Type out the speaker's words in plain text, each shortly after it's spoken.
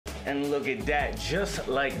And look at that, just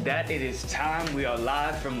like that, it is time. We are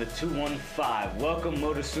live from the 215. Welcome,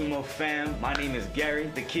 Motosumo fam. My name is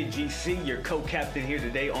Gary, the Kid GC, your co-captain here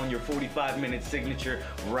today on your 45-minute signature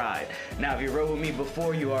ride. Now, if you rode with me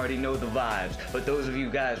before, you already know the vibes. But those of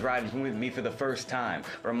you guys riding with me for the first time,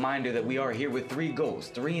 reminder that we are here with 3 goals,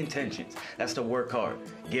 3 intentions. That's to work hard,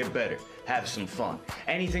 get better, have some fun.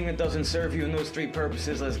 Anything that doesn't serve you in those 3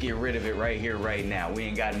 purposes, let's get rid of it right here, right now. We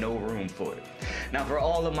ain't got no room for it. Now, for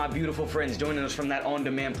all of my beautiful friends joining us from that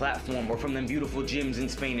on-demand platform or from them beautiful gyms in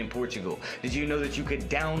Spain and Portugal, did you know that you could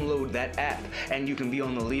download that app and you can be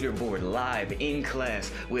on the leaderboard live in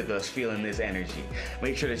class with us feeling this energy?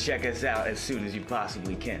 Make sure to check us out as soon as you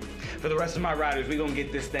possibly can. For the rest of my riders, we're gonna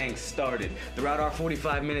get this thing started. Throughout our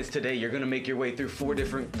 45 minutes today, you're gonna make your way through 4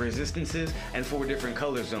 different resistances and 4 different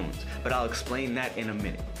color zones, but I'll explain that in a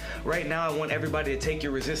minute. Right now, I want everybody to take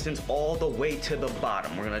your resistance all the way to the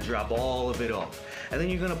bottom. We're gonna drop all of it off. And then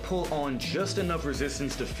you're gonna pull on just enough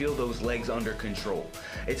resistance to feel those legs under control.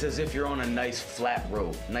 It's as if you're on a nice flat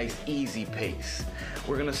road, nice easy pace.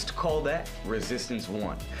 We're gonna call that resistance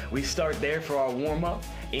 1. We start there for our warm-up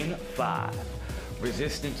in 5.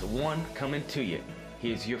 Resistance 1 coming to you.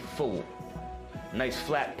 Here's your 4. Nice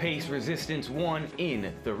flat pace, resistance 1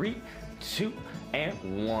 in 3, 2,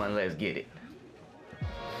 and 1. Let's get it.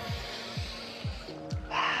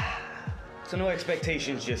 So no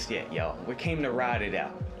expectations just yet, y'all. We came to ride it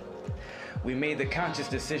out. We made the conscious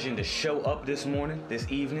decision to show up this morning, this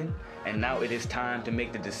evening, and now it is time to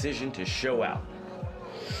make the decision to show out.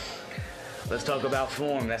 Let's talk about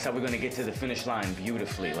form. That's how we're gonna get to the finish line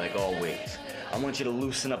beautifully, like always. I want you to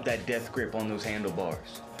loosen up that death grip on those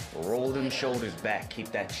handlebars. Roll them shoulders back,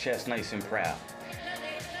 keep that chest nice and proud.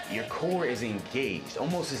 Your core is engaged,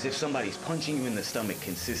 almost as if somebody's punching you in the stomach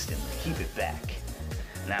consistently. Keep it back.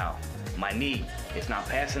 Now, my knee, it's not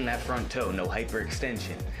passing that front toe, no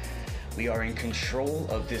hyperextension. We are in control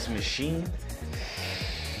of this machine.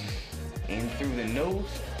 In through the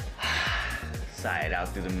nose, sigh it out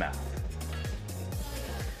through the mouth.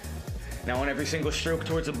 Now on every single stroke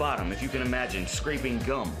towards the bottom, if you can imagine scraping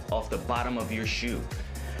gum off the bottom of your shoe.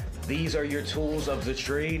 These are your tools of the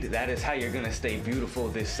trade. That is how you're gonna stay beautiful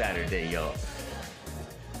this Saturday, y'all.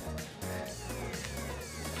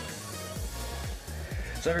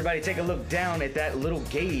 So everybody take a look down at that little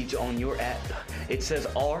gauge on your app. It says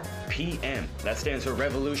RPM. That stands for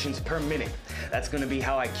revolutions per minute. That's gonna be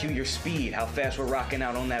how I cue your speed, how fast we're rocking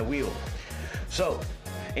out on that wheel. So,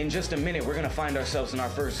 in just a minute, we're gonna find ourselves in our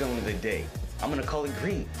first zone of the day. I'm gonna call it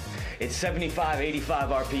green. It's 75,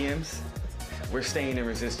 85 RPMs. We're staying in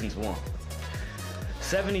resistance 1.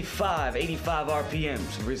 75, 85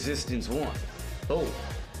 RPMs, resistance 1. Oh,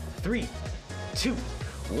 3, 2,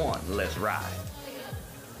 1, let's ride.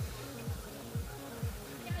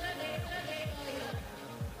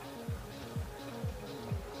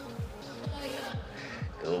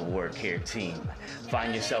 Good work here, team.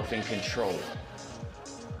 Find yourself in control.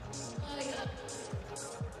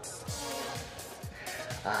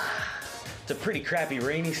 It's a pretty crappy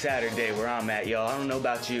rainy Saturday where I'm at, y'all. I don't know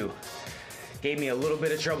about you. Gave me a little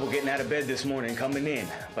bit of trouble getting out of bed this morning coming in,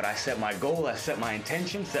 but I set my goal, I set my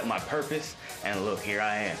intention, set my purpose, and look, here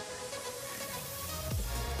I am.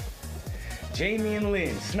 Jamie and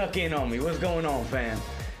Lynn snuck in on me. What's going on, fam?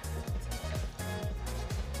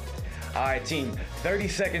 All right, team, 30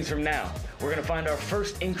 seconds from now, we're gonna find our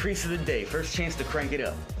first increase of the day, first chance to crank it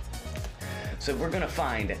up. So we're gonna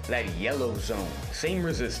find that yellow zone, same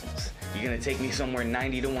resistance. You're gonna take me somewhere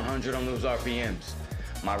 90 to 100 on those RPMs.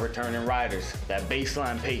 My returning riders, that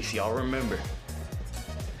baseline pace, y'all remember.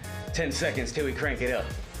 10 seconds till we crank it up.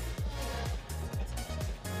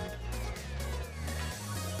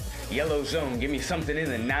 Yellow zone, give me something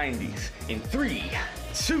in the 90s. In 3,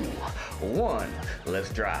 2, 1, let's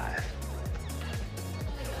drive.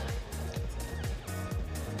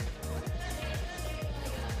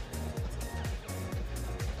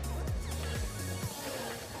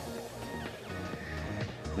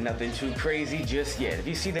 Nothing too crazy just yet. If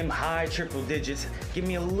you see them high triple digits, give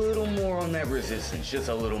me a little more on that resistance, just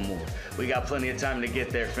a little more. We got plenty of time to get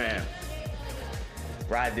there, fam.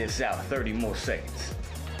 Ride this out, 30 more seconds.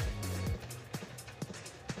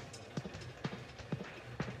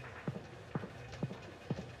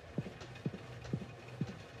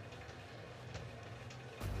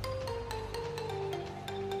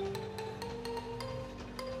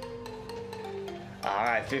 All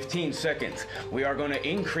right, 15 seconds. We are going to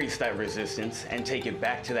increase that resistance and take it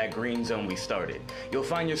back to that green zone we started. You'll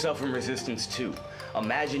find yourself in resistance 2.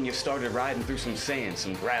 Imagine you started riding through some sand,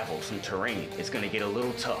 some gravel, some terrain. It's going to get a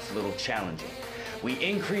little tough, a little challenging. We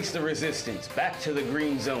increase the resistance back to the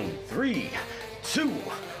green zone. 3, 2,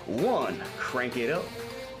 1. Crank it up,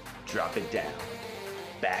 drop it down.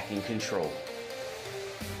 Back in control.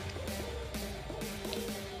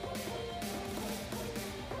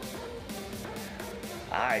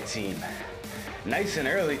 All right, team. Nice and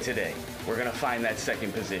early today, we're gonna find that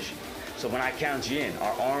second position. So when I count you in,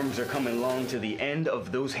 our arms are coming long to the end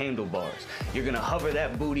of those handlebars. You're gonna hover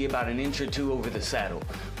that booty about an inch or two over the saddle.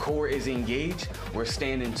 Core is engaged, we're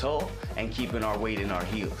standing tall and keeping our weight in our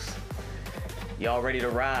heels. Y'all ready to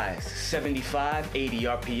rise? 75, 80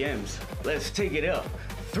 RPMs. Let's take it up.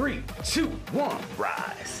 3, 2, 1,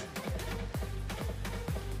 rise.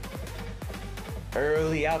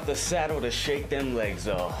 Early out the saddle to shake them legs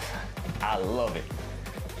off. I love it.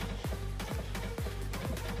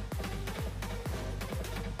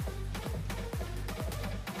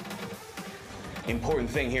 Important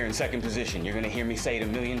thing here in second position, you're gonna hear me say it a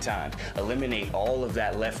million times. Eliminate all of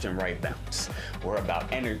that left and right bounce. We're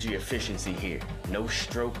about energy efficiency here. No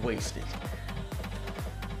stroke wasted.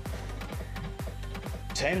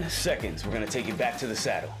 10 seconds, we're gonna take it back to the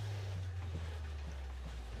saddle.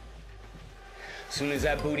 As soon as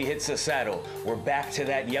that booty hits the saddle, we're back to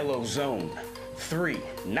that yellow zone. 3,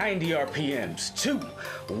 90 RPMs, 2,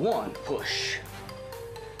 1, push.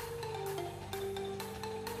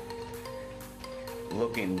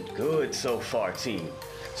 Looking good so far, team.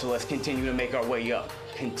 So let's continue to make our way up.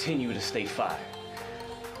 Continue to stay fired.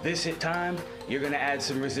 This time, you're gonna add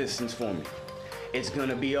some resistance for me. It's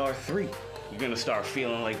gonna be R3. You're gonna start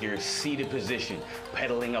feeling like you're in seated position,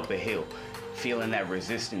 pedaling up a hill, feeling that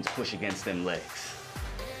resistance push against them legs.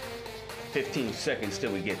 15 seconds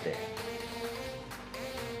till we get there.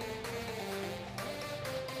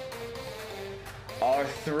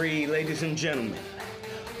 R3, ladies and gentlemen.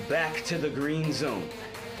 Back to the green zone.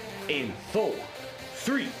 In 4,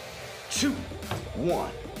 3, 2,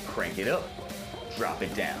 1. Crank it up, drop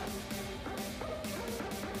it down.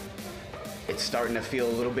 It's starting to feel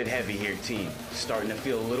a little bit heavy here, team. Starting to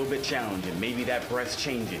feel a little bit challenging. Maybe that breath's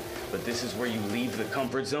changing, but this is where you leave the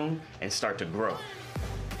comfort zone and start to grow.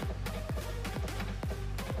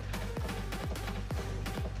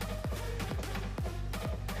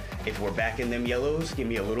 If we're back in them yellows, give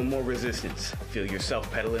me a little more resistance. Feel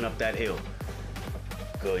yourself pedaling up that hill.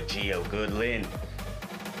 Good, Gio. Good, Lynn.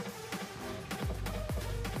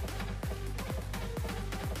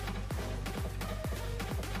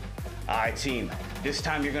 All right, team. This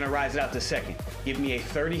time you're gonna rise it out to second. Give me a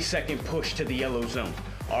 30-second push to the yellow zone.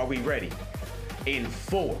 Are we ready? In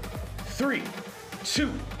 4, 3, 2,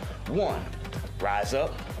 1. Rise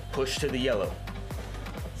up, push to the yellow.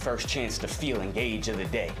 First chance to feel engaged of the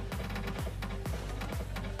day.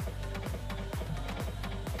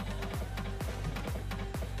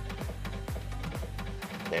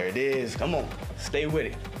 There it is. Come on, stay with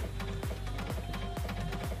it.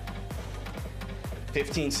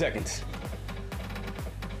 15 seconds.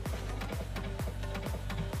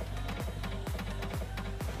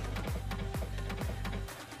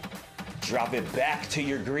 Drop it back to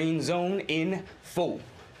your green zone in 4,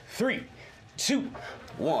 3, 2,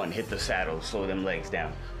 1. Hit the saddle, slow them legs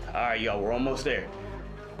down. All right, y'all, we're almost there.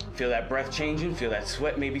 Feel that breath changing, feel that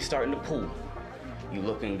sweat maybe starting to pool. You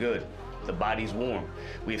looking good. The body's warm.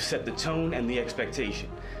 We've set the tone and the expectation.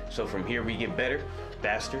 So from here we get better,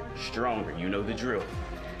 faster, stronger. You know the drill.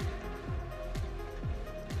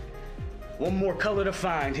 One more color to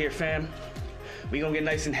find here, fam. We gonna get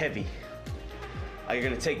nice and heavy. You're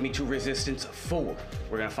gonna take me to resistance 4.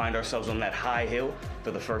 We're gonna find ourselves on that high hill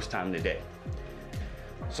for the first time today.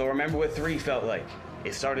 So remember what 3 felt like.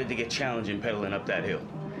 It started to get challenging pedaling up that hill.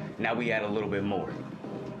 Now we add a little bit more.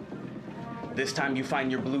 This time you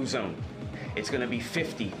find your blue zone. It's gonna be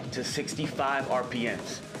 50 to 65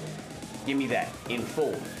 RPMs. Give me that in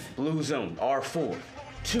 4. Blue zone, R4,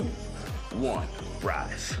 2, 1,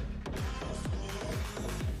 rise.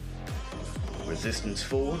 Resistance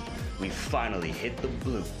 4, we finally hit the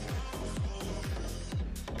blue.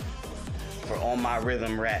 For all my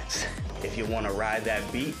rhythm rats, if you wanna ride that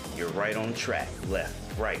beat, you're right on track. Left,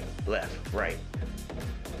 right, left, right.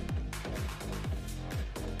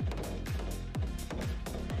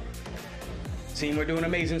 Team, we're doing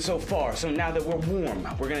amazing so far. So now that we're warm,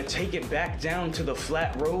 we're gonna take it back down to the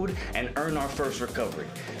flat road and earn our first recovery.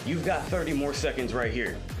 You've got 30 more seconds right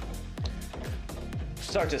here.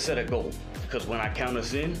 Start to set a goal, because when I count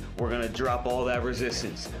us in, we're gonna drop all that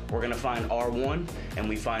resistance. We're gonna find R1, and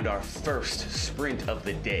we find our first sprint of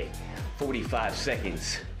the day. 45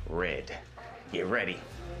 seconds, red. Get ready.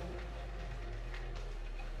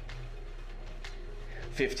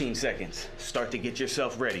 15 seconds. Start to get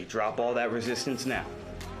yourself ready. Drop all that resistance now.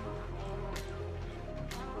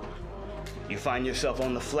 You find yourself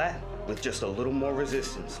on the flat, with just a little more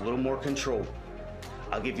resistance, a little more control.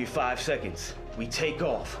 I'll give you 5 seconds. We take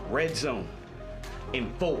off. Red zone.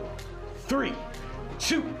 In 4, 3,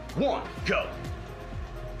 2, 1, go.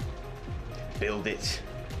 Build it.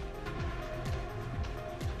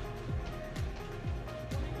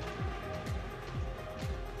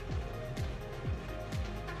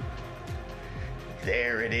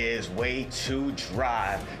 There it is, way to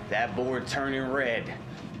drive. That board turning red.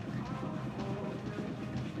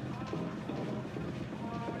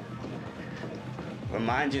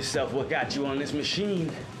 Remind yourself what got you on this machine,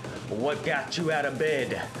 what got you out of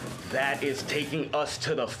bed. That is taking us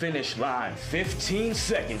to the finish line. 15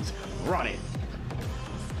 seconds, run it.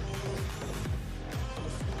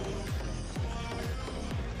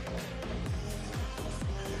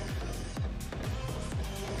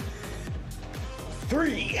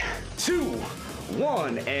 Three, 2,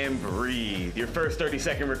 1, and breathe. Your first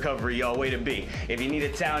 30-second recovery, y'all. Way to be. If you need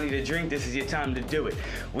a towel, need a drink, this is your time to do it.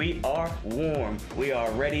 We are warm. We are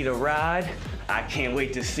ready to ride. I can't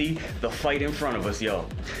wait to see the fight in front of us, y'all.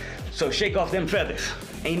 So shake off them feathers.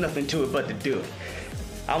 Ain't nothing to it but to do it.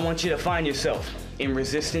 I want you to find yourself in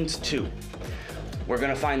resistance 2. We're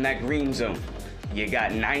gonna find that green zone. You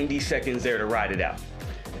got 90 seconds there to ride it out.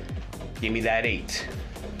 Give me that 8.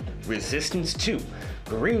 Resistance 2.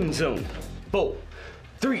 Green zone. 4,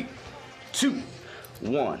 3, 2,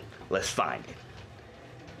 1. Let's find it.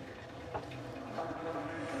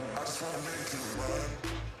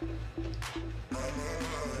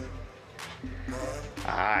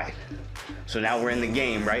 All right. So now we're in the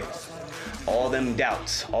game, right? All them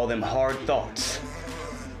doubts, all them hard thoughts,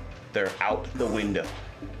 they're out the window.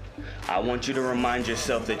 I want you to remind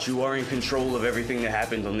yourself that you are in control of everything that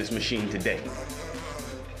happens on this machine today.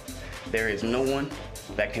 There is no one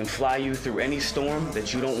that can fly you through any storm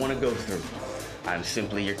that you don't want to go through. I'm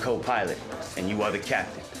simply your co-pilot, and you are the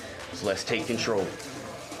captain. So let's take control.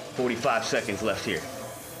 45 seconds left here.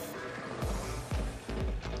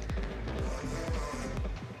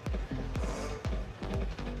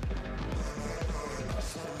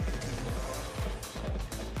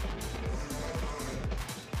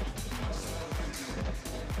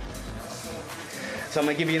 So I'm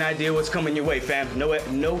gonna give you an idea what's coming your way, fam.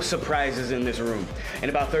 No surprises in this room. In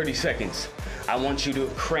about 30 seconds, I want you to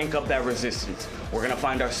crank up that resistance. We're gonna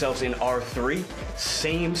find ourselves in R3,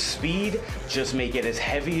 same speed, just make it as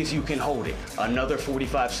heavy as you can hold it. Another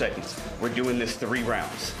 45 seconds. We're doing this 3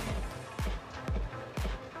 rounds.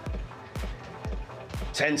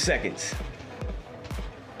 10 seconds.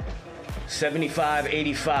 75,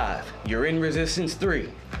 85. You're in resistance 3.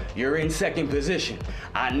 You're in second position.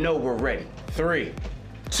 I know we're ready. 3,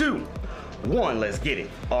 2, 1, let's get it.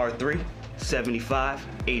 R3, 75,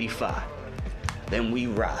 85. Then we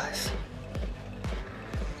rise.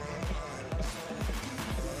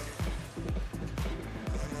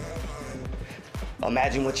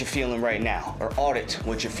 Imagine what you're feeling right now, or audit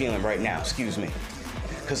what you're feeling right now, excuse me.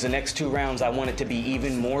 Because the next 2 rounds, I want it to be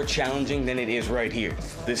even more challenging than it is right here.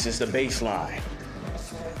 This is the baseline.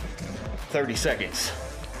 30 seconds.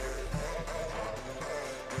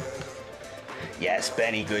 Yes,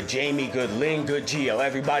 Benny, good. Jamie, good. Lynn, good. Gio.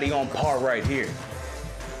 Everybody on par right here.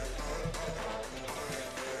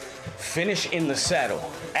 Finish in the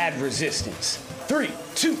saddle. Add resistance. 3,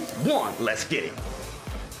 2, 1. Let's get it.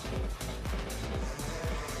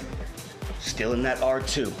 Still in that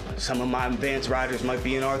R2. Some of my advanced riders might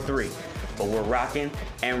be in R3, but we're rocking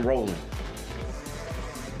and rolling.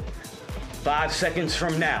 5 seconds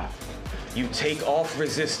from now, you take off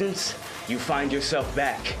resistance. You find yourself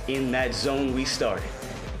back in that zone we started.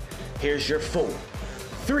 Here's your 4,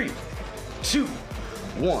 3, 2,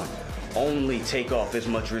 1. Only take off as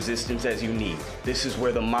much resistance as you need. This is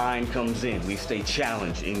where the mind comes in. We stay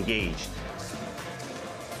challenged, engaged.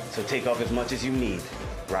 So take off as much as you need.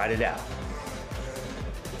 Ride it out.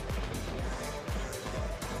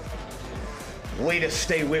 Way to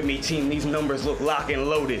stay with me, team. These numbers look locked and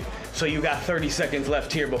loaded. So you got 30 seconds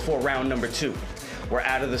left here before round number 2. We're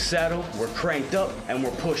out of the saddle, we're cranked up, and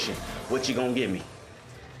we're pushing. What you gonna give me?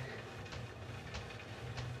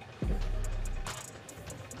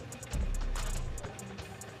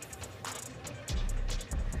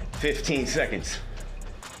 $15 seconds.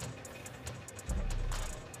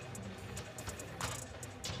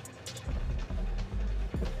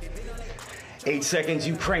 8 seconds,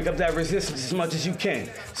 you crank up that resistance as much as you can.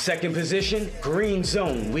 Second position, green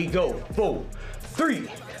zone. We go. 4, 3,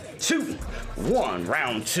 2, 1.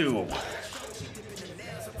 Round 2.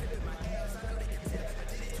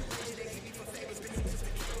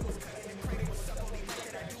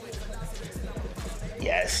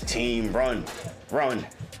 Yes, team, run, run,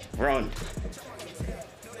 run.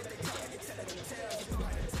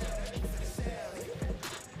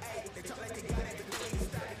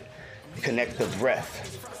 Connect the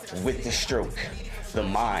breath with the stroke, the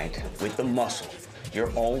mind with the muscle.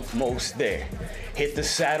 You're almost there. Hit the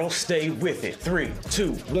saddle, stay with it. 3,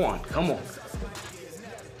 2, 1, come on.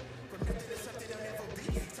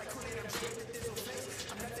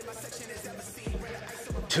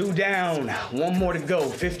 Two down, one more to go,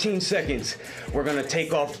 15 seconds. We're gonna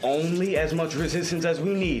take off only as much resistance as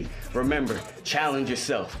we need. Remember, challenge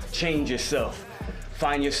yourself, change yourself.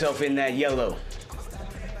 Find yourself in that yellow.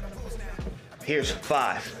 Here's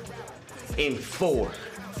 5, in 4,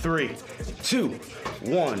 3, 2,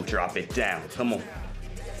 1. Drop it down, come on.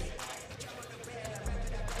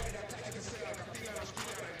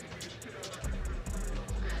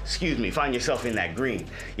 Excuse me, find yourself in that green.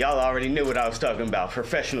 Y'all already knew what I was talking about.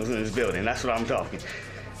 Professionals in this building, that's what I'm talking.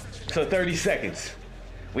 So 30 seconds,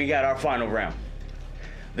 we got our final round.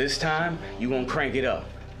 This time, you gonna crank it up.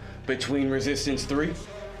 Between resistance 3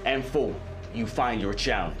 and 4, you find your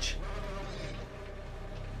challenge.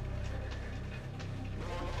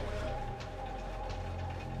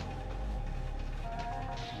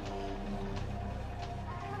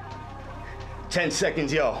 Ten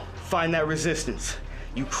seconds, y'all. Find that resistance.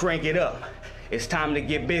 You crank it up. It's time to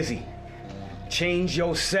get busy. Change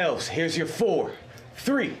yourselves. Here's your 4,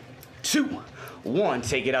 3, 2, 1.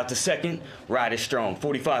 Take it out to second. Ride it strong.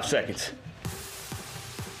 45 seconds.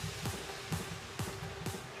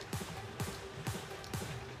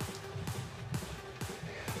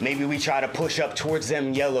 Maybe we try to push up towards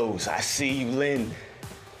them yellows. I see you, Lynn.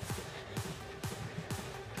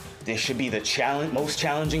 This should be the most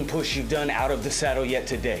challenging push you've done out of the saddle yet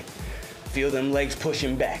today. Feel them legs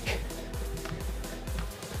pushing back.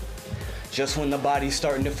 Just when the body's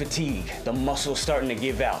starting to fatigue, the muscle's starting to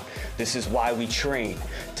give out. This is why we train,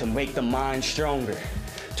 to make the mind stronger,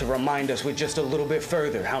 to remind us with just a little bit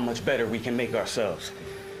further how much better we can make ourselves.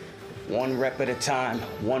 One rep at a time,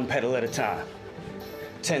 one pedal at a time.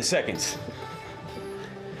 10 seconds.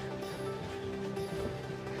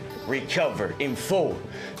 Recover in 4,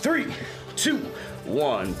 3, 2,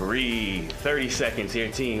 1. Breathe. 30 seconds here,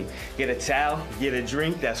 team. Get a towel, get a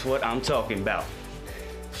drink. That's what I'm talking about.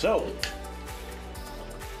 So,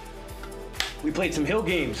 we played some hill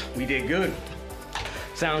games. We did good.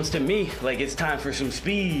 Sounds to me like it's time for some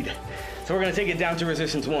speed. So we're gonna take it down to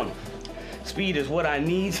resistance 1. Speed is what I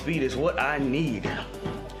need. Speed is what I need.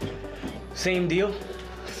 Same deal.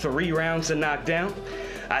 3 rounds to knock down.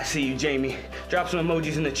 I see you, Jamie. Drop some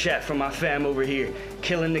emojis in the chat from my fam over here.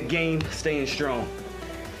 Killing the game, staying strong.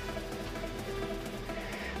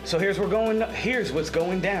 So here's what's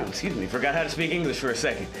going down. Excuse me, forgot how to speak English for a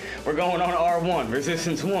second. We're going on R1,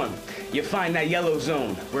 resistance 1. You find that yellow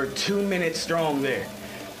zone. We're 2 minutes strong there.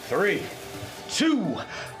 3, 2,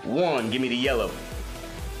 1. Give me the yellow.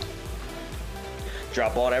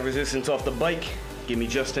 Drop all that resistance off the bike. Give me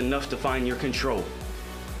just enough to find your control.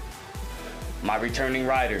 My returning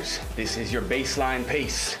riders, this is your baseline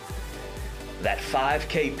pace. That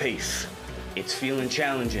 5K pace. It's feeling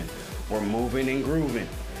challenging. We're moving and grooving.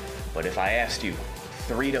 But if I asked you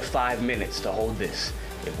 3 to 5 minutes to hold this,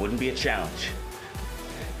 it wouldn't be a challenge.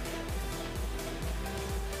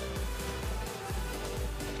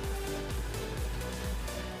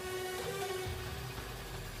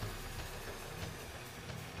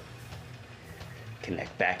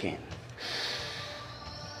 Connect back in.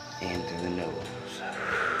 In through the nose,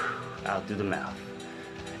 out through the mouth.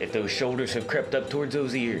 If those shoulders have crept up towards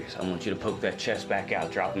those ears, I want you to poke that chest back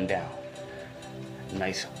out, drop them down.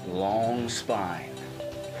 Nice long spine,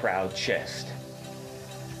 proud chest.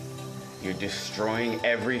 You're destroying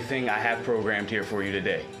everything I have programmed here for you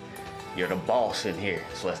today. You're the boss in here,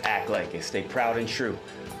 so let's act like it. Stay proud and true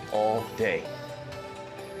all day.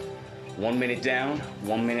 1 minute down,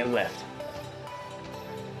 1 minute left.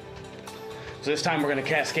 So this time we're gonna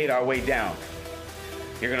cascade our way down.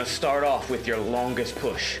 You're gonna start off with your longest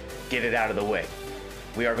push. Get it out of the way.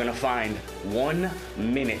 We are gonna find 1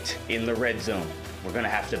 minute in the red zone. We're gonna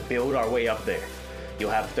have to build our way up there.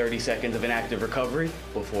 You'll have 30 seconds of inactive recovery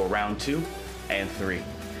before round 2 and 3.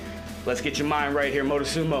 Let's get your mind right here,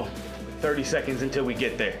 Motosumo. 30 seconds until we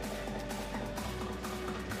get there.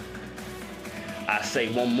 I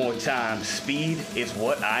say one more time, speed is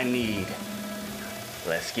what I need.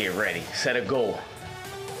 Let's get ready. Set a goal.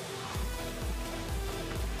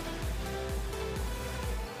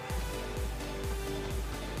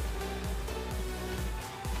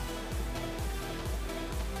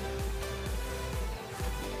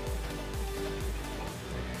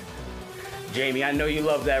 Jamie, I know you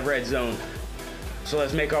love that red zone. So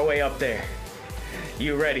let's make our way up there.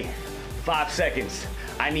 You ready? 5 seconds.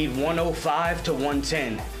 I need 105 to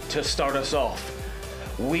 110 to start us off.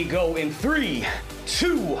 We go in 3,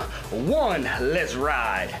 2, 1. Let's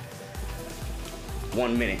ride.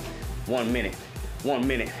 1 minute, 1 minute, 1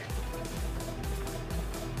 minute.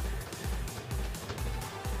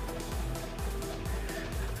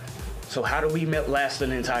 So how do we last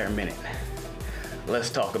an entire minute?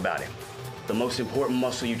 Let's talk about it. The most important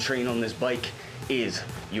muscle you train on this bike is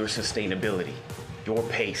your sustainability, your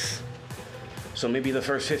pace. So maybe the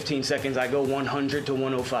first 15 seconds I go 100 to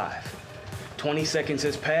 105. 20 seconds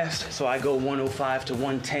has passed, so I go 105 to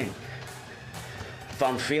 110. If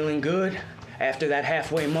I'm feeling good, after that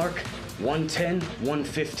halfway mark, 110,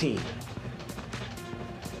 115.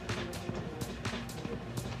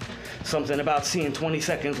 Something about seeing 20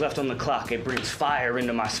 seconds left on the clock, it brings fire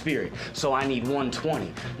into my spirit. So I need 120,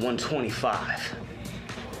 125.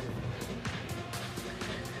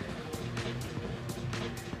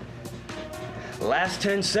 Last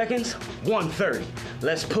 10 seconds, 130.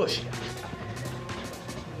 Let's push it.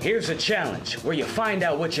 Here's a challenge where you find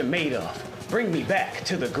out what you're made of. Bring me back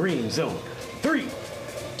to the green zone. 3,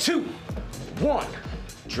 2, 1.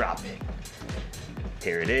 Drop it.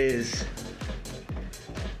 Here it is.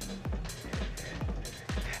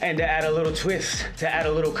 And to add a little twist, to add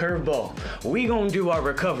a little curveball, we gonna do our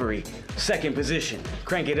recovery. Second position,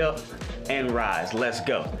 crank it up and rise. Let's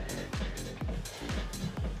go.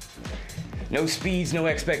 No speeds, no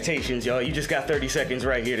expectations, y'all. You just got 30 seconds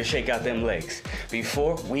right here to shake out them legs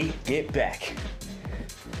before we get back.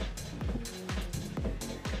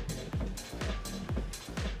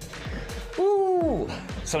 Ooh.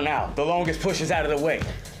 So now, the longest push is out of the way.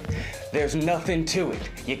 There's nothing to it.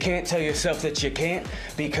 You can't tell yourself that you can't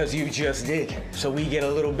because you just did. So we get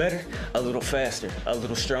a little better, a little faster, a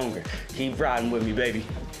little stronger. Keep riding with me, baby.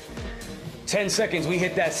 10 seconds, we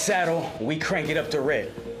hit that saddle, we crank it up to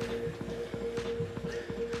red.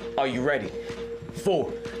 Are you ready?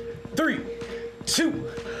 4, 3, 2,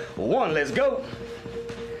 1, let's go.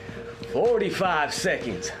 45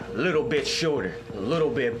 seconds, a little bit shorter, a little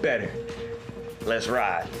bit better. Let's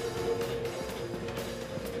ride.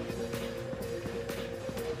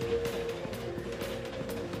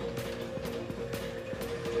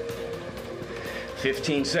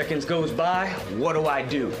 "15 seconds goes by, what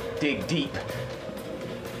do? Dig deep.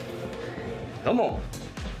 Come on.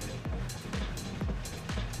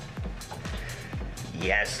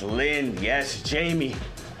 Yes, Lynn, yes, Jamie.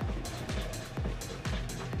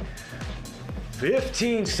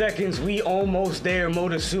 15 seconds, we almost there,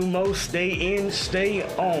 Motosumo. Stay in, stay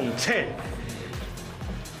on. 10.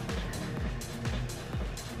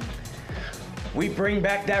 We bring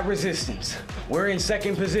back that resistance. We're in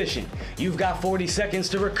second position. You've got 40 seconds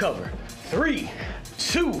to recover. 3,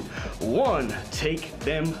 2, 1. Take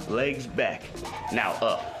them legs back. Now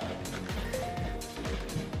up.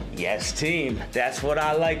 Yes, team. That's what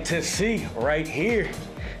I like to see right here.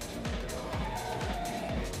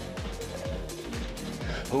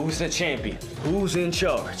 Who's the champion? Who's in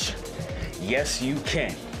charge? Yes, you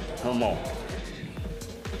can. Come on.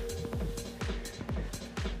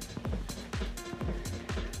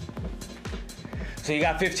 So you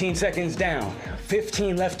got 15 seconds down,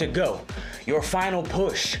 15 left to go. Your final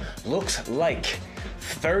push looks like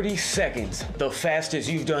 30 seconds, the fastest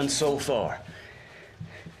you've done so far.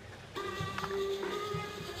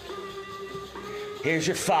 Here's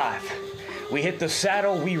your 5. We hit the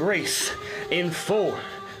saddle, we race in 4,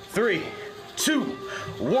 3, 2,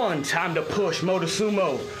 1. Time to push,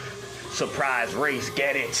 Motosumo. Surprise race,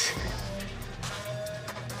 get it.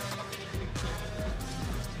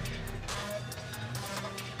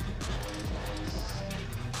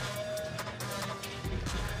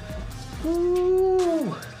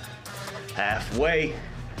 Woo! Halfway.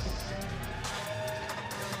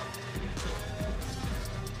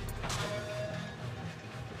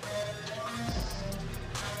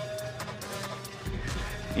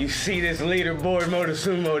 You see this leaderboard,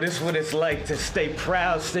 Motosumo. This is what it's like to stay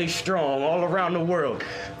proud, stay strong all around the world.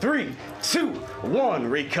 3, 2, 1.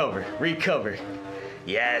 Recover, recover.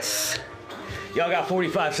 Yes. Y'all got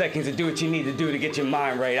 45 seconds to do what you need to do to get your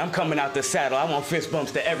mind right. I'm coming out the saddle. I want fist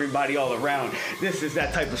bumps to everybody all around. This is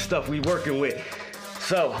that type of stuff we working with.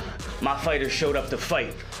 So, my fighters showed up to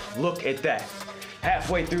fight. Look at that.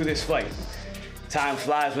 Halfway through this fight. Time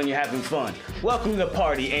flies when you're having fun. Welcome to the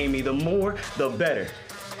party, Amy. The more, the better.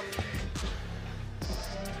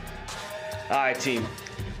 All right, team.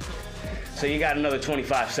 So you got another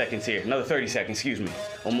 25 seconds here. Another 30 seconds, excuse me.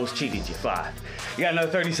 Almost cheated you, 5. You got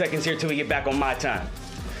another 30 seconds here till we get back on my time.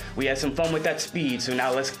 We had some fun with that speed, so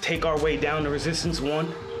now let's take our way down to resistance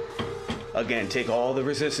 1. Again, take all the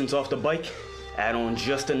resistance off the bike, add on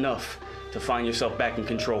just enough to find yourself back in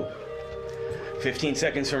control. 15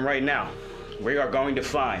 seconds from right now. we are going to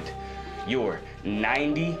find your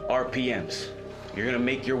 90 RPMs. You're gonna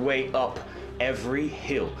make your way up every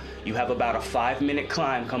hill. You have about a 5-minute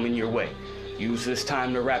climb coming your way. Use this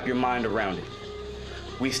time to wrap your mind around it.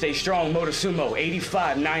 We stay strong, Motosumo,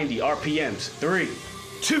 85, 90 RPMs. 3,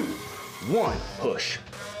 2, 1, push.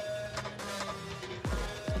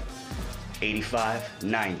 85,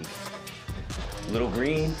 90. Little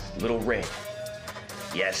green, little red.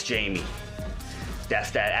 Yes, Jamie.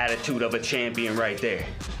 That's that attitude of a champion right there.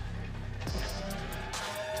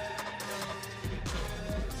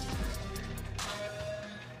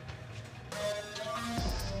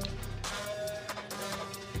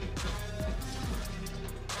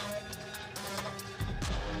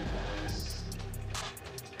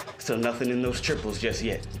 So nothing in those triples just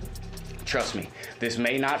yet. Trust me, this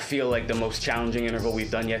may not feel like the most challenging interval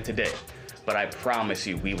we've done yet today, but I promise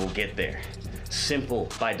you we will get there. Simple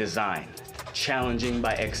by design, challenging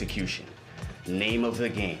by execution. Name of the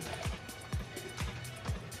game.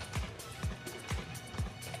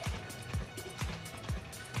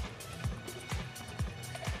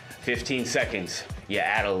 "15 seconds, you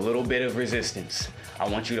add a little bit of resistance. I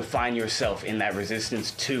want you to find yourself in that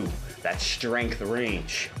resistance 2, that strength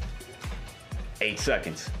range. 8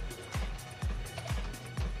 seconds.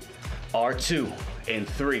 R2 in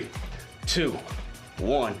 3, 2,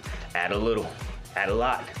 1. Add a little, add a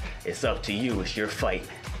lot. It's up to you, it's your fight.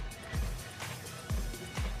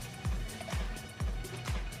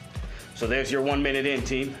 So there's your 1 minute in,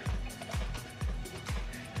 team.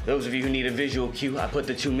 Those of you who need a visual cue, I put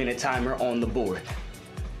the 2-minute timer on the board.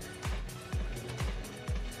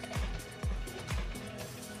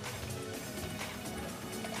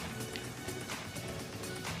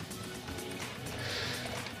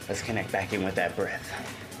 Let's connect back in with that breath.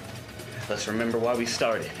 Let's remember why we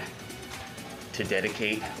started. To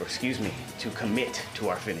dedicate, or excuse me, to commit to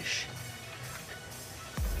our finish.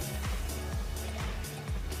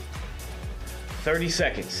 30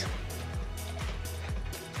 seconds.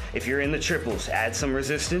 If you're in the triples, add some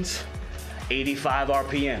resistance. 85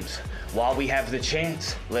 RPMs. While we have the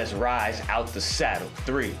chance, let's rise out the saddle.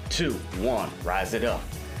 3, 2, 1, rise it up.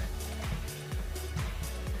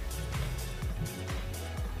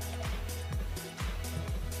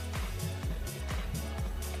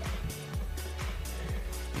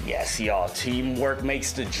 Yes, y'all, teamwork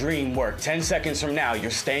makes the dream work. 10 seconds from now,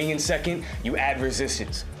 you're staying in second, you add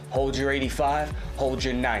resistance. Hold your 85, hold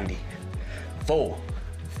your 90. 4,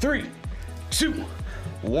 3, 2,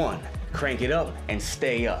 1. Crank it up and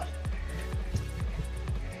stay up.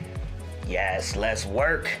 Yes, let's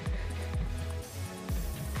work.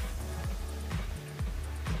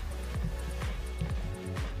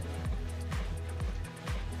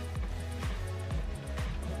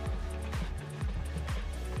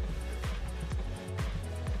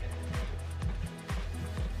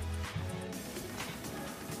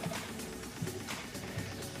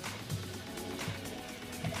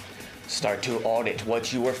 Start to audit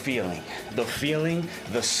what you are feeling. The feeling,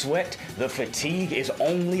 the sweat, the fatigue is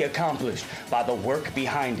only accomplished by the work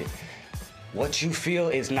behind it. What you feel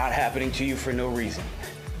is not happening to you for no reason.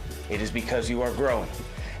 It is because you are growing.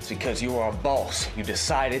 It's because you are a boss. You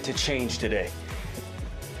decided to change today.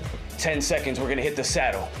 10 seconds, we're gonna hit the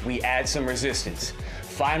saddle. We add some resistance.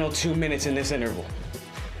 Final 2 minutes in this interval.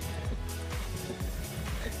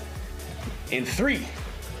 In 3,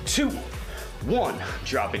 2, 1,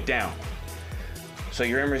 drop it down. So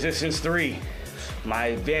you're in resistance 3. My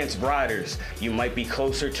advanced riders, you might be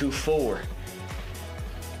closer to 4.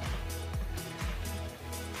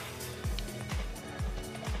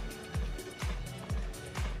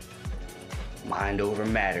 Mind over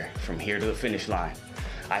matter from here to the finish line.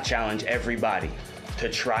 I challenge everybody to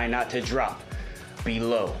try not to drop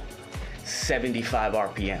below 75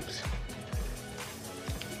 RPMs.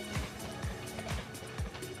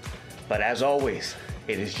 But as always,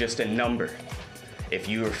 it is just a number. If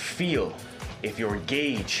your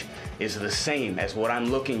gauge is the same as what I'm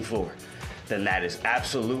looking for, then that is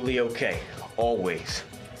absolutely okay, always.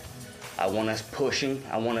 I want us pushing,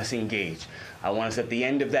 I want us engaged. I want us at the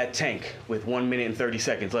end of that tank with 1 minute and 30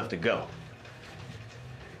 seconds left to go.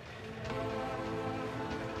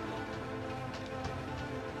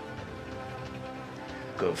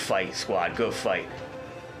 Good fight, squad, good fight.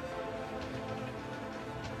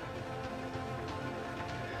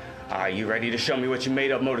 All right, you ready to show me what you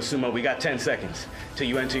made of, Motosumo? We got 10 seconds till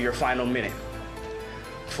you enter your final minute.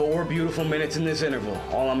 4 beautiful minutes in this interval.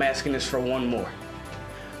 All I'm asking is for 1 more.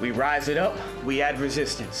 We rise it up, we add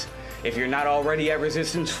resistance. If you're not already at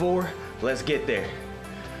resistance 4, let's get there.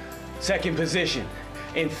 Second position.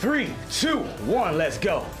 In 3, 2, 1, let's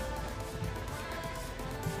go.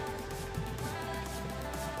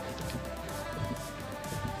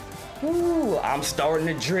 Ooh, I'm starting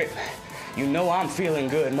to drip. You know I'm feeling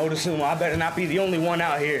good. Motosumo, I better not be the only one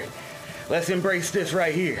out here. Let's embrace this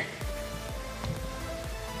right here.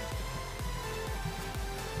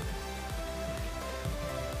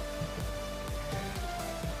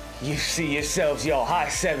 You see yourselves, y'all, high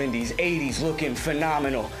 70s, 80s, looking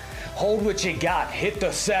phenomenal. Hold what you got, hit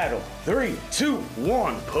the saddle. 3, 2,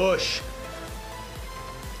 1, push.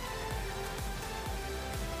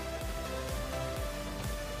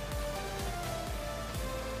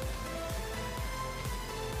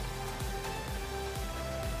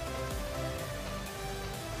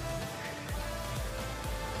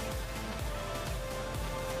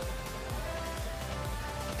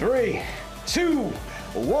 Three, 2,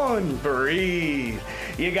 1, breathe.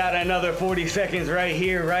 You got another 40 seconds right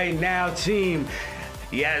here, right now, team.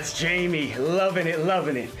 Yes, Jamie, loving it,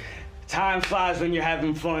 loving it. Time flies when you're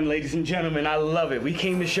having fun, ladies and gentlemen. I love it. We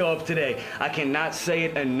came to show up today. I cannot say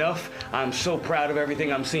it enough. I'm so proud of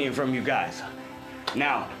everything I'm seeing from you guys.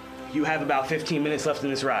 Now, you have about 15 minutes left in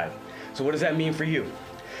this ride. So what does that mean for you?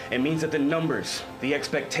 It means that the numbers, the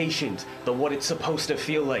expectations, the what it's supposed to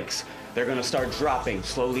feel like, they're gonna start dropping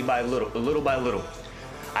slowly by little by little.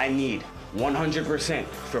 I need 100%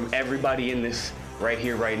 from everybody in this right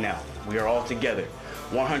here, right now. We are all together.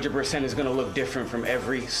 100% is gonna look different from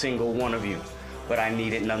every single one of you, but I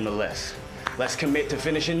need it nonetheless. Let's commit to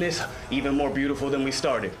finishing this even more beautiful than we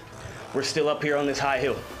started. We're still up here on this high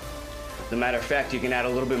hill. As a matter of fact, you can add a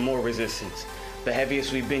little bit more resistance. The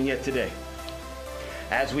heaviest we've been yet today.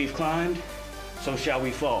 As we've climbed, so shall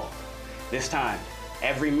we fall. This time,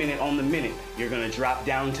 every minute on the minute, you're gonna drop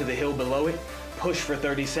down to the hill below it, push for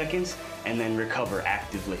 30 seconds, and then recover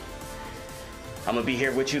actively. I'm gonna be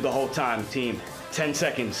here with you the whole time, team. 10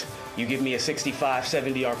 seconds, you give me a 65,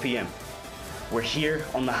 70 RPM. We're here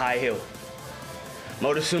on the high hill.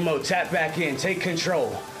 Motosumo, tap back in, take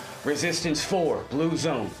control. Resistance 4, blue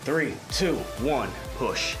zone, 3, 2, 1,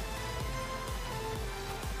 push.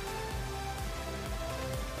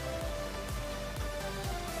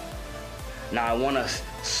 Now I want us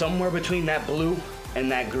somewhere between that blue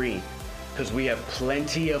and that green, because we have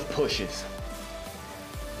plenty of pushes.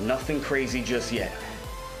 Nothing crazy just yet.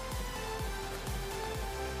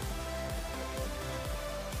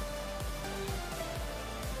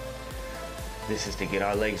 This is to get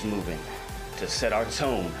our legs moving, to set our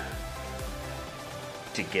tone,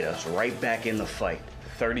 to get us right back in the fight.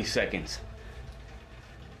 30 seconds.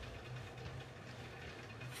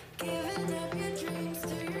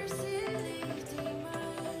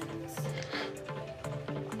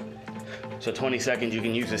 So 20 seconds, you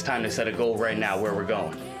can use this time to set a goal right now where we're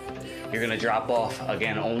going. You're gonna drop off,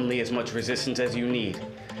 again, only as much resistance as you need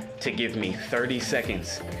to give me 30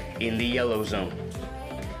 seconds in the yellow zone.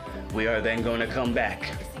 We are then gonna come back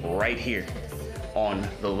right here on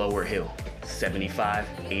the lower hill, 75,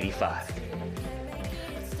 85.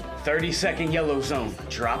 30-second yellow zone,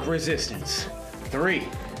 drop resistance. 3,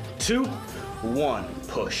 2, 1,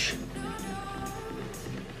 push.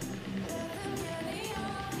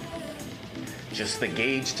 Just the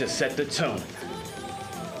gauge to set the tone.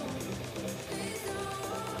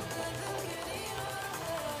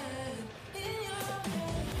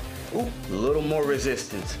 Ooh, a little more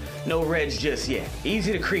resistance. No reds just yet.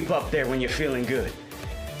 Easy to creep up there when you're feeling good.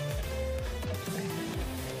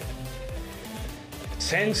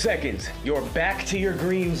 10 seconds. You're back to your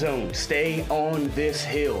green zone. Stay on this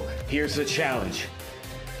hill. Here's the challenge.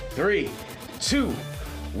 3, 2,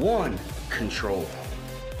 1, control.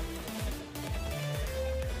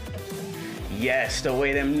 Yes, the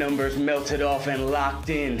way them numbers melted off and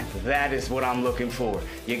locked in, that is what I'm looking for.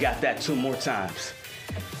 You got that 2 more times.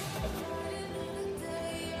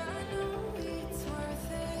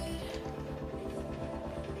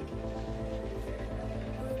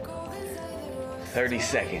 "30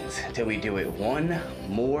 seconds till we do it one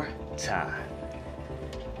more time."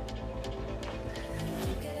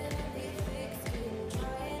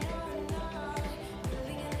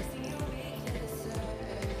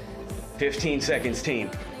 "15 seconds,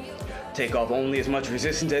 team. Take off only as much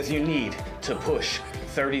resistance as you need to push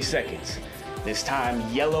 30 seconds. This time,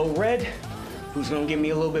 yellow, red. Who's gonna give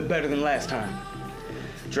me a little bit better than last time?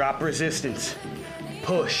 Drop resistance.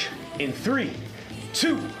 Push in 3,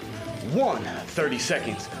 2, 1. 30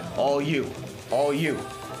 seconds. All you. All you.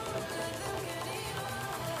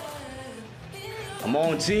 Come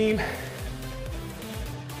on, team.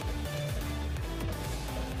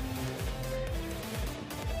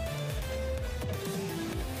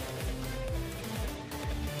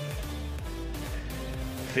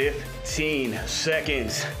 "15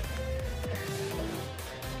 seconds.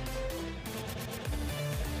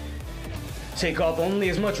 Take off only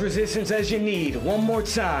as much resistance as you need. One more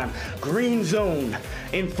time. Green zone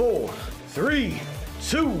in 4, 3,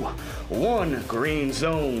 2, 1. Green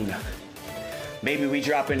zone. Maybe we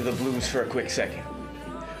drop into the blues for a quick second.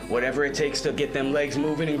 Whatever it takes to get them legs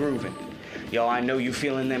moving and grooving. Y'all, I know you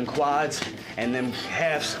feeling them quads and them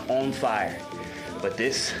calves on fire. But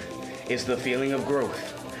this is the feeling of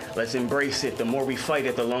growth. Let's embrace it. The more we fight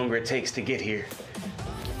it, the longer it takes to get here.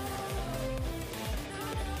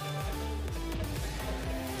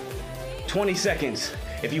 "20 seconds.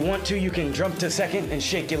 If you want to, you can jump to second and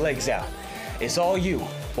shake your legs out. It's all you.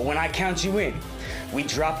 But when I count you in, we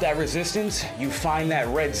drop that resistance, you find that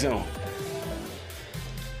red zone.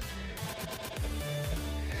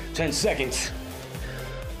 10 seconds.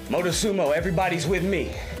 Motosumo, everybody's with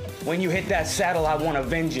me. When you hit that saddle, I want a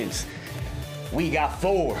vengeance. We got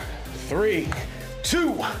 4, 3,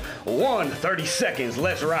 2, 1. 30 seconds.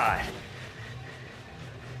 Let's ride.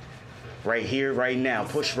 Right here, right now.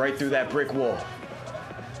 Push right through that brick wall.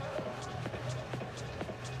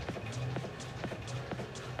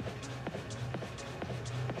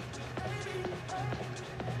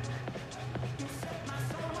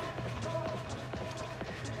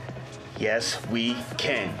 Yes, we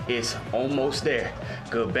can. It's almost there.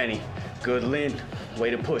 Good, Benny. Good, Lynn.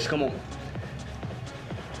 Way to push. Come on.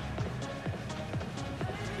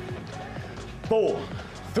 4,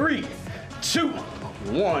 3, 2,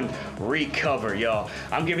 1. Recover, y'all.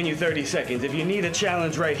 I'm giving you 30 seconds. If you need a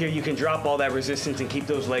challenge right here, you can drop all that resistance and keep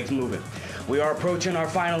those legs moving. We are approaching our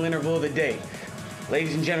final interval of the day.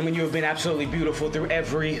 Ladies and gentlemen, you have been absolutely beautiful through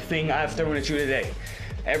everything I've thrown at you today.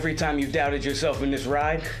 Every time you've doubted yourself in this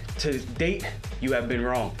ride, to date, you have been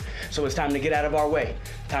wrong. So it's time to get out of our way.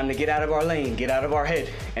 Time to get out of our lane, get out of our head,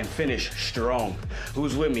 and finish strong.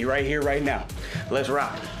 Who's with me right here, right now? Let's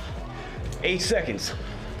rock. 8 seconds.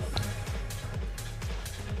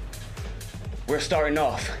 We're starting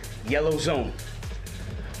off, yellow zone.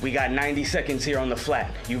 We got 90 seconds here on the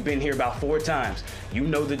flat. You've been here about 4 times. You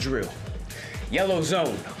know the drill. Yellow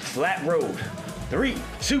zone, flat road. 3,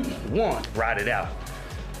 2, 1, ride it out.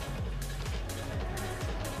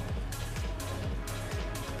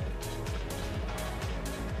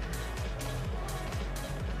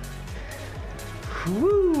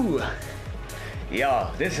 Woo!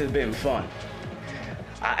 Y'all, this has been fun.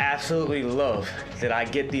 I absolutely love that I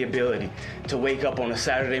get the ability to wake up on a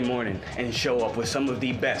Saturday morning and show up with some of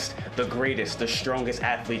the best, the greatest, the strongest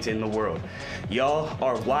athletes in the world. Y'all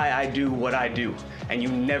are why I do what I do, and you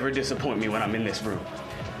never disappoint me when I'm in this room.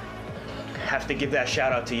 Have to give that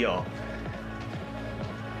shout out to y'all.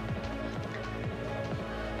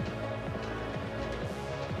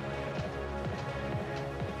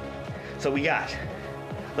 So we got,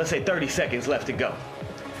 let's say 30 seconds left to go.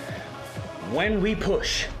 When we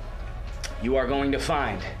push, you are going to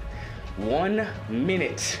find 1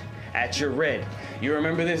 minute at your red. You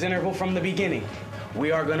remember this interval from the beginning.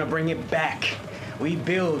 We are gonna bring it back. We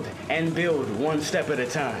build and build 1 step at a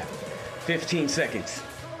time. 15 seconds.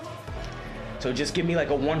 So just give me like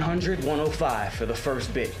a 100, 105 for the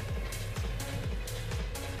first bit.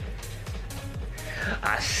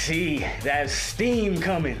 I see that steam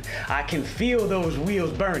coming. I can feel those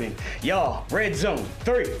wheels burning. Y'all, red zone.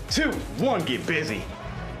 3, 2, 1, get busy.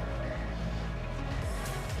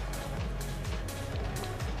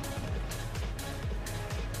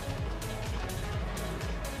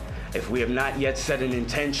 If we have not yet set an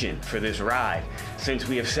intention for this ride since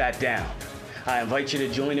we have sat down, I invite you to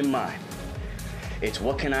join in mine. It's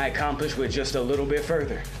what can I accomplish with just a little bit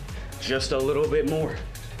further, just a little bit more.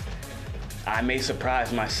 I may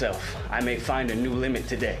surprise myself. I may find a new limit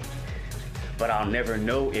today, but I'll never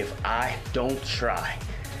know if I don't try.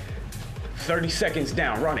 30 seconds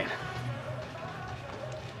down, run it.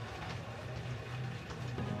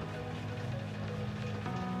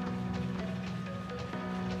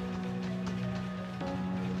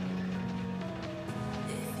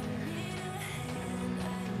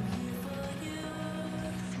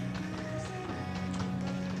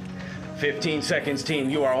 "15 seconds,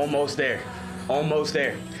 team. You are almost there. Almost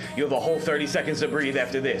there. You have a whole 30 seconds to breathe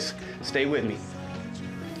after this. Stay with me.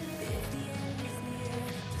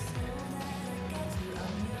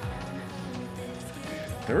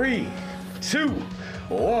 Three, 2,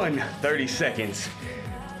 1, 30 seconds.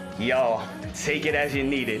 Y'all, take it as you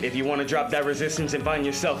need it. If you want to drop that resistance and find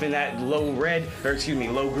yourself in that low red, or excuse me,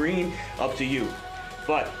 low green, up to you.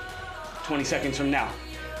 But 20 seconds from now,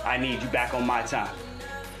 I need you back on my time.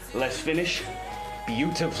 Let's finish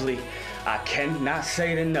beautifully. I cannot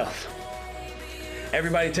say it enough.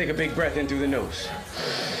 Everybody take a big breath in through the nose.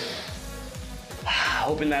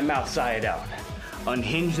 Open that mouth, sigh it out.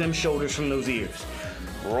 Unhinge them shoulders from those ears.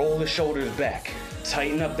 Roll the shoulders back.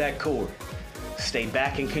 Tighten up that core. Stay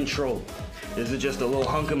back in control. This is just a little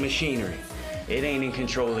hunk of machinery. It ain't in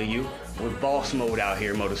control of you. We're boss mode out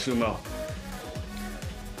here, Motosumo.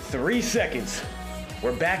 3 seconds.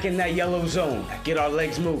 We're back in that yellow zone. Get our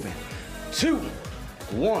legs moving. 2,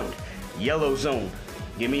 1, yellow zone.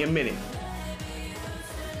 Give me a minute.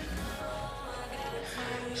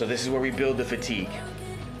 So this is where we build the fatigue.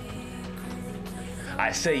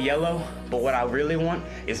 I say yellow, but what I really want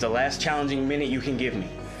is the last challenging minute you can give me,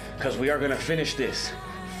 because we are gonna finish this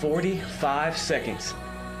 45 seconds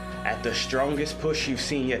at the strongest push you've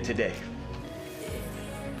seen yet today.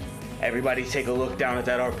 Everybody take a look down at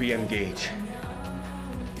that RPM gauge.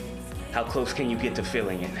 How close can you get to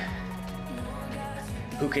filling it?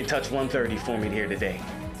 Who can touch 130 for me here today?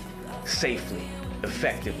 Safely,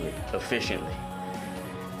 effectively, efficiently.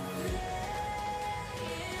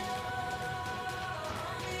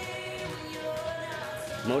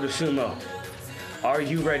 Motosumo, are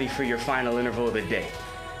you ready for your final interval of the day?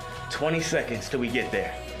 20 seconds till we get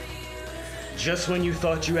there. Just when you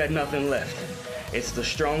thought you had nothing left, it's the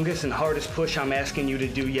strongest and hardest push I'm asking you to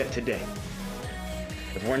do yet today.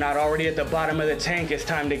 If we're not already at the bottom of the tank, it's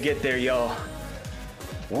time to get there, y'all.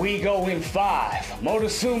 We go in 5.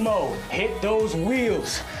 Motosumo, hit those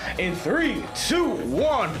wheels. In 3, 2,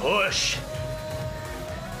 1, push.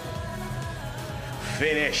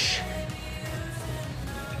 Finish.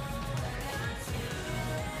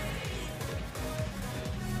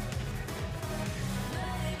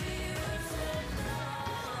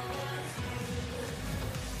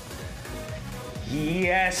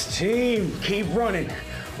 Yes, team, keep running.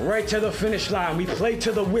 Right to the finish line. We play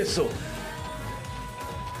to the whistle.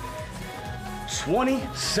 20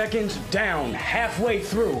 seconds down, halfway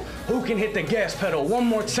through. Who can hit the gas pedal one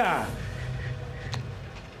more time?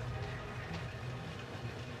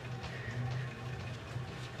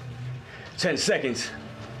 Ten seconds.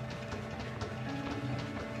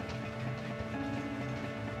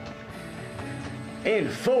 In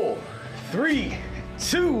 4, 3,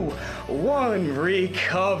 2, 1,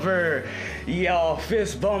 recover. Y'all,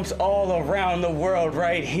 fist bumps all around the world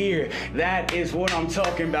right here. That is what I'm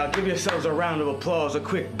talking about. Give yourselves a round of applause, a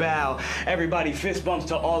quick bow. Everybody, fist bumps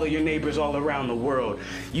to all of your neighbors all around the world.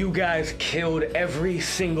 You guys killed every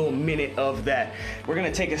single minute of that. We're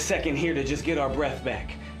gonna take a second here to just get our breath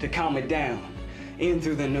back, to calm it down. In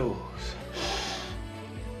through the nose.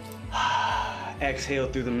 Exhale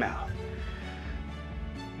through the mouth.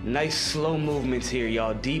 Nice slow movements here,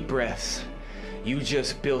 y'all. Deep breaths. You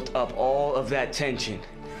just built up all of that tension.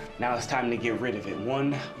 Now it's time to get rid of it,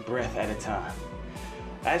 one breath at a time.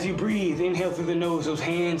 As you breathe, inhale through the nose, those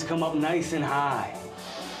hands come up nice and high.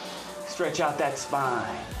 Stretch out that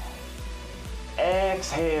spine.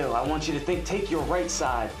 Exhale, I want you to take your right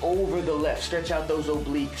side over the left. Stretch out those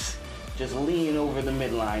obliques. Just lean over the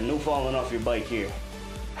midline. No falling off your bike here.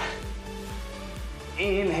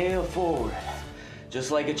 Inhale forward. Just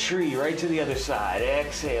like a tree, right to the other side.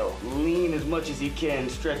 Exhale, lean as much as you can,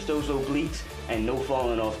 stretch those obliques, and no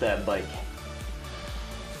falling off that bike.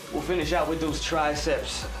 We'll finish out with those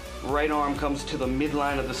triceps. Right arm comes to the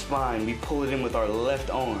midline of the spine. We pull it in with our left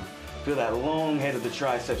arm. Feel that long head of the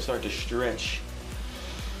triceps start to stretch.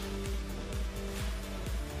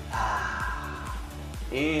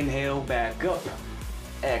 Inhale, back up.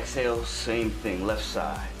 Exhale, same thing, left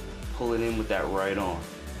side. Pull it in with that right arm.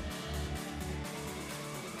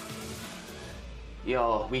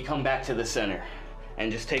 Y'all, we come back to the center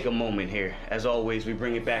and just take a moment here. As always, we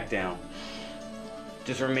bring it back down.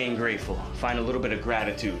 Just remain grateful. Find a little bit of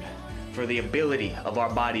gratitude for the ability of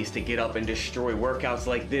our bodies to get up and destroy workouts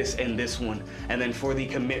like this and this one, and then for the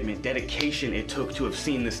commitment, dedication it took to have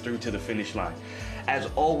seen this through to the finish line. As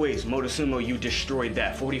always, Motosumo, you destroyed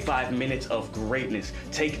that. 45 minutes of greatness.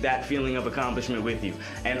 Take that feeling of accomplishment with you.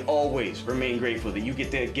 And always remain grateful that you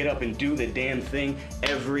get to get up and do the damn thing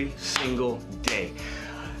every single day.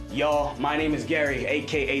 Y'all, my name is Gary,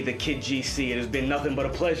 aka the Kid GC. It has been nothing but a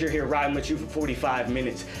pleasure here riding with you for 45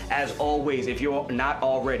 minutes. As always, if you're not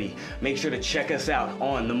already, make sure to check us out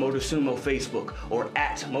on the Motosumo Facebook or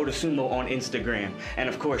at Motosumo on Instagram. And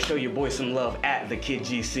of course, show your boy some love at the Kid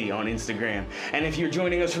GC on Instagram. And if you're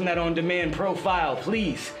joining us from that on-demand profile,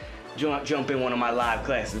 please jump in one of my live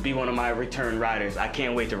classes. Be one of my return riders. I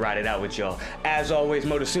can't wait to ride it out with y'all. As always,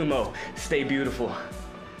 Motosumo, stay beautiful.